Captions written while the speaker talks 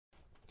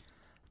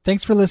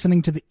Thanks for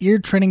listening to the Ear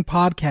Training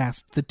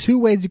Podcast. The two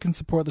ways you can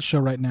support the show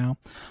right now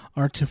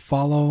are to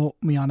follow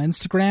me on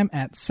Instagram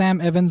at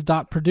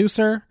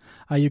samevans.producer.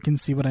 You can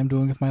see what I'm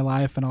doing with my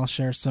life, and I'll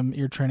share some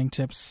ear training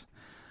tips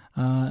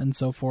and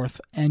so forth.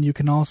 And you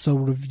can also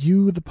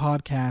review the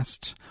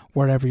podcast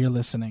wherever you're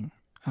listening.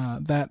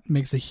 That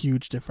makes a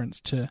huge difference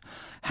to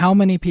how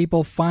many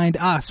people find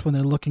us when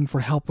they're looking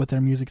for help with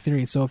their music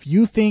theory. So if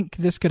you think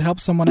this could help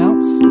someone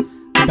else,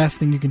 the best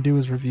thing you can do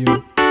is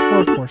review. Or,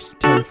 of course,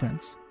 tell your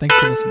friends. Thanks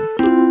for listening.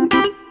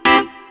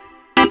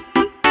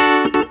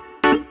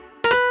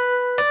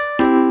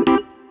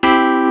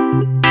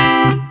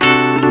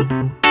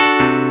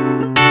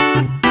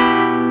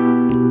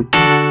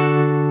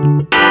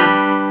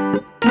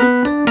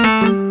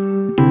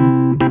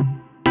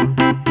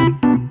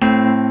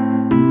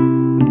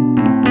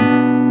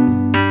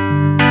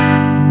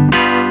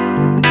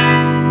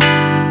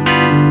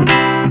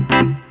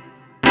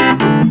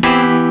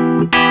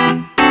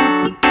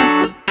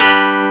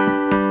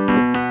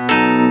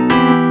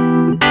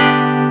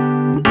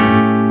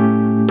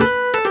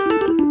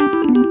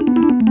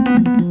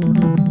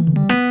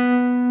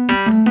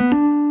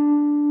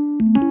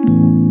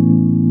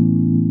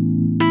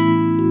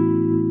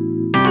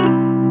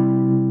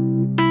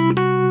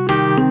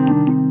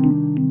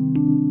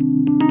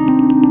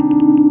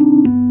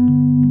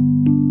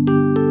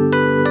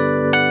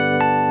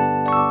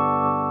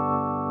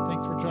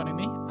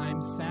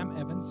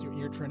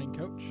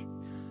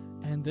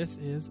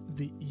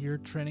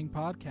 Training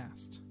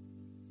podcast.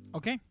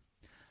 Okay,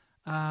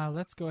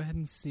 let's go ahead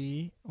and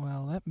see.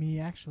 Well, let me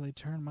actually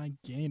turn my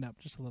gain up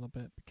just a little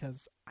bit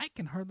because I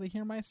can hardly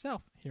hear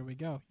myself. Here we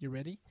go. You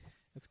ready?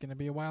 It's going to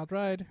be a wild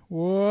ride.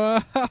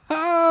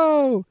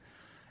 Whoa!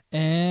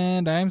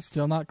 And I'm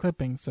still not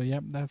clipping, so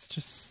yep, that's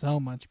just so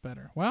much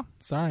better. Well,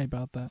 sorry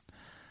about that.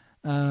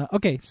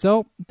 Okay,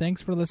 so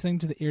thanks for listening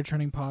to the Ear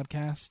Training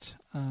Podcast.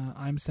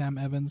 I'm Sam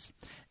Evans,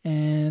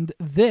 and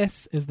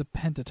this is the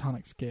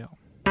pentatonic scale.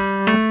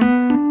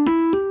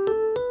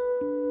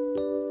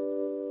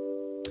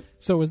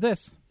 So is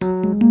this.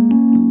 And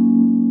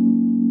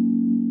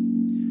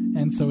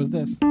so is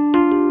this.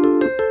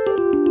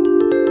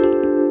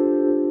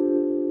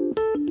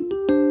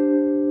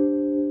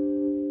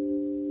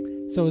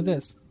 So is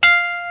this.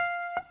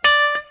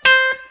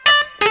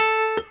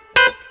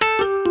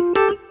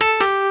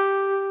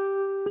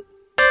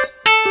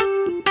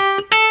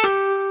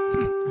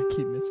 I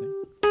keep missing.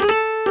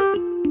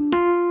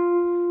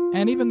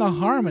 And even the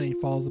harmony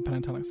follows the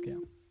pentatonic scale.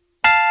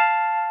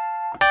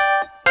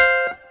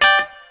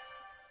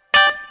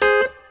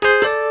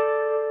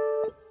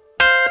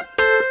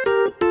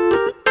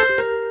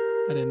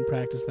 I didn't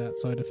practice that,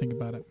 so I had to think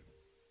about it.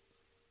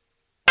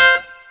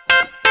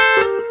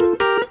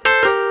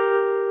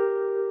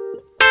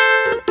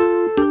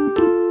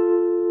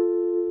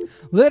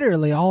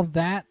 Literally, all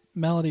that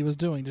melody was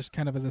doing, just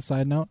kind of as a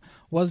side note,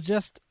 was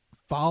just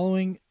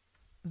following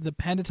the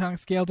pentatonic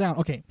scale down.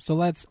 Okay, so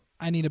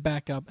I need to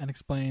back up and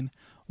explain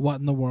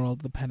what in the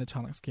world the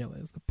pentatonic scale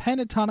is. The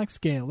pentatonic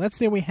scale, let's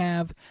say we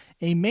have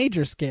a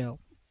major scale,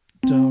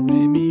 do,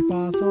 re, mi,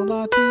 fa, sol,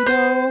 la, ti,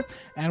 do,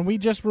 and we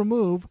just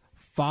remove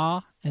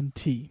fa and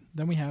ti.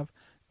 Then we have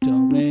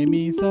do, re,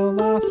 mi, sol,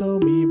 la, so,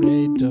 mi,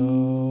 re,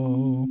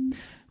 do.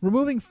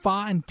 Removing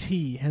fa and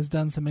ti has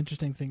done some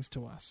interesting things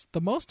to us.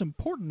 The most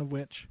important of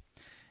which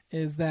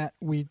is that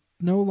we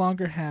no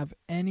longer have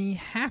any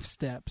half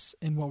steps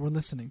in what we're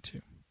listening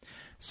to.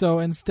 So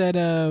instead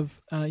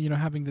of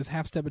having this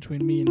half step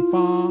between mi and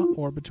fa,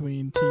 or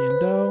between ti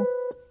and do,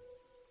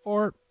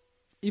 or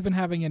even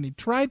having any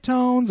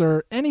tritones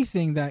or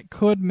anything that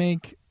could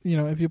make,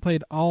 if you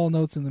played all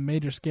notes in the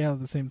major scale at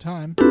the same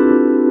time,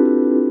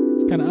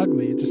 it's kind of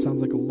ugly. It just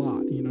sounds like a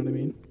lot, you know what I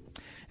mean?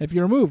 If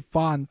you remove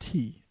fa and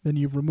ti, then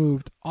you've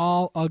removed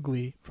all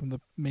ugly from the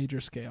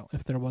major scale,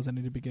 if there was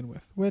any to begin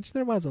with, which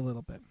there was a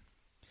little bit.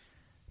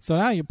 So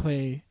now you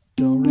play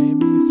do, re,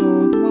 mi,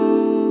 sol,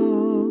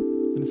 la,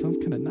 and it sounds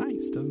kind of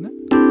nice, doesn't it?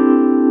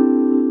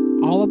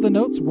 All of the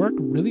notes work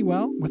really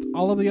well with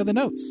all of the other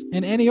notes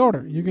in any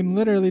order. You can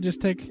literally just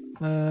take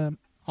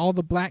all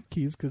the black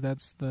keys, because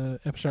that's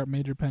the F sharp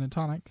major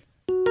pentatonic,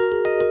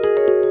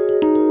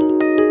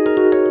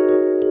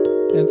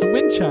 and it's a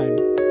wind chime.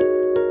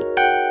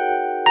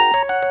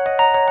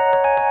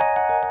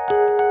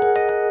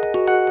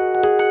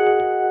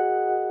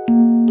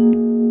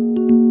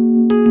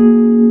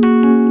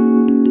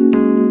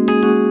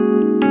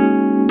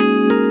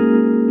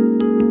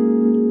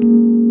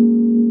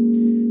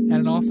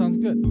 And it all sounds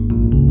good.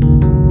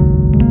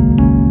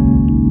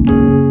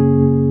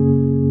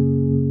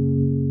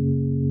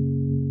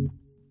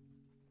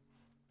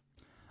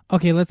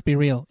 Okay, let's be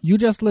real. You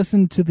just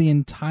listened to the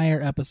entire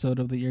episode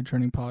of the Ear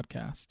Training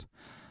Podcast,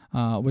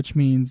 which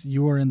means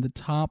you are in the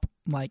top,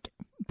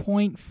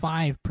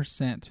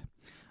 0.5%.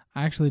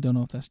 I actually don't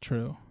know if that's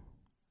true.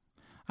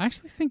 I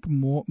actually think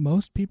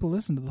most people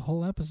listen to the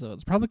whole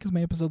episodes, probably because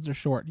my episodes are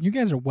short. You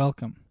guys are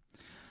welcome.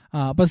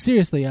 But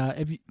seriously,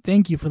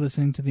 thank you for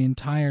listening to the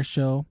entire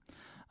show.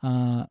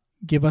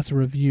 give us a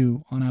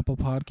review on Apple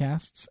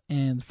Podcasts,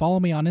 and follow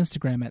me on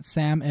Instagram at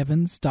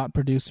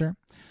samevans.producer.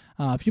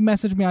 If you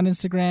message me on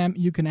Instagram,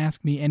 you can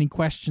ask me any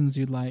questions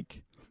you'd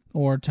like,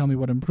 or tell me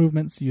what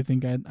improvements you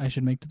think I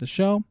should make to the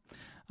show.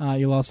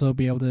 You'll also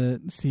be able to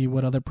see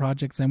what other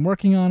projects I'm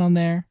working on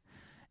there,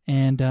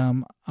 and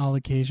I'll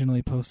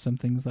occasionally post some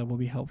things that will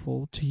be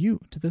helpful to you,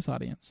 to this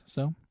audience.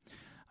 So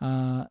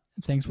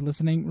thanks for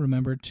listening.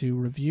 Remember to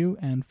review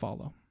and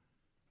follow.